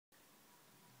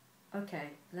Okay,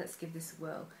 let's give this a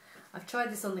whirl. I've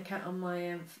tried this on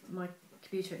my my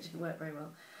computer. It didn't work very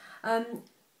well.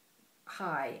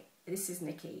 Hi, this is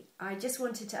Nikki. I just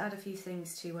wanted to add a few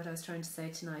things to what I was trying to say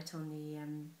tonight on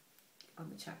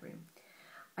the chat room.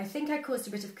 I think I caused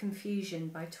a bit of confusion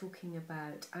by talking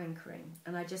about anchoring,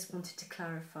 and I just wanted to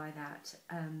clarify that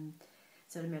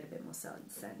so it made a bit more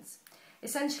sense.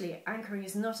 Essentially, anchoring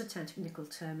is not a technical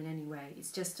term in any way.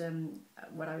 It's just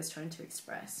what I was trying to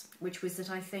express, which was that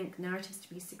I think narratives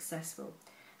to be successful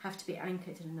have to be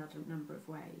anchored in another number of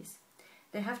ways.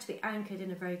 They have to be anchored in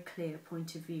a very clear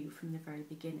point of view from the very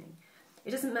beginning.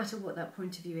 It doesn't matter what that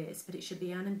point of view is, but it should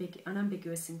be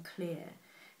unambiguous and clear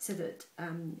so that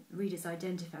readers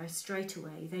identify straight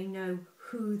away. They know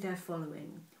who they're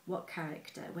following, what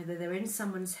character, whether they're in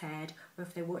someone's head or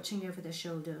if they're watching over their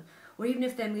shoulder, or even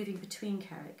if they're moving between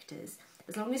characters.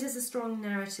 As long as there's a strong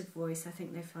narrative voice, I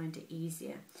think they find it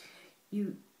easier.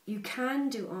 You can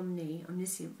do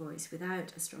omniscient voice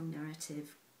without a strong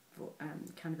narrative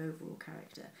kind of overall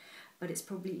character, but it's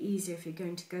probably easier if you're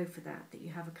going to go for that you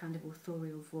have a kind of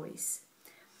authorial voice.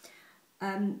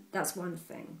 That's one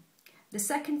thing. The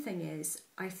second thing is,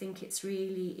 I think it's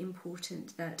really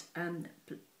important that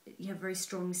you have a very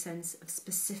strong sense of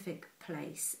specific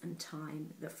place and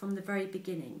time, that from the very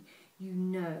beginning you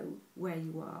know where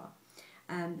you are.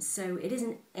 So it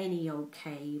isn't any old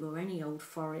cave or any old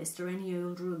forest or any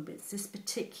old room, it's this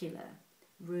particular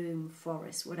room,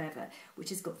 forest, whatever, which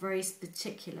has got very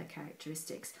particular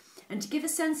characteristics. And to give a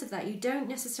sense of that, you don't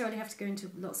necessarily have to go into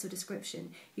lots of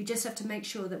description. You just have to make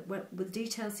sure that the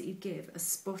details that you give are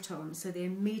spot on, so they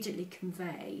immediately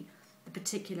convey the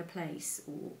particular place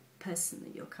or person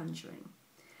that you're conjuring.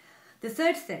 The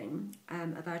third thing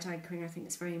about anchoring I think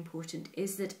is very important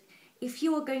is that if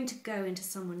you are going to go into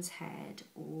someone's head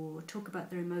or talk about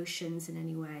their emotions in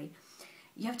any way,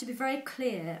 you have to be very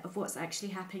clear of what's actually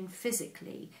happening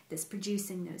physically that's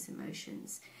producing those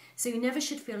emotions. So you never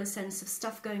should feel a sense of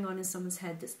stuff going on in someone's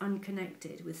head that's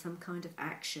unconnected with some kind of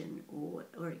action or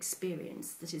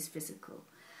experience that is physical.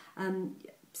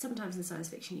 Sometimes in science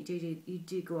fiction you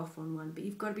do go off on one, but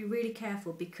you've got to be really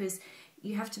careful because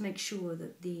you have to make sure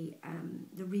that the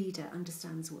reader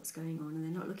understands what's going on and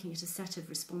they're not looking at a set of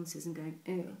responses and going,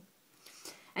 oh.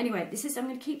 Anyway, I'm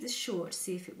going to keep this short to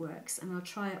see if it works, and I'll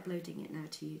try uploading it now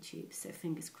to YouTube, so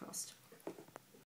fingers crossed.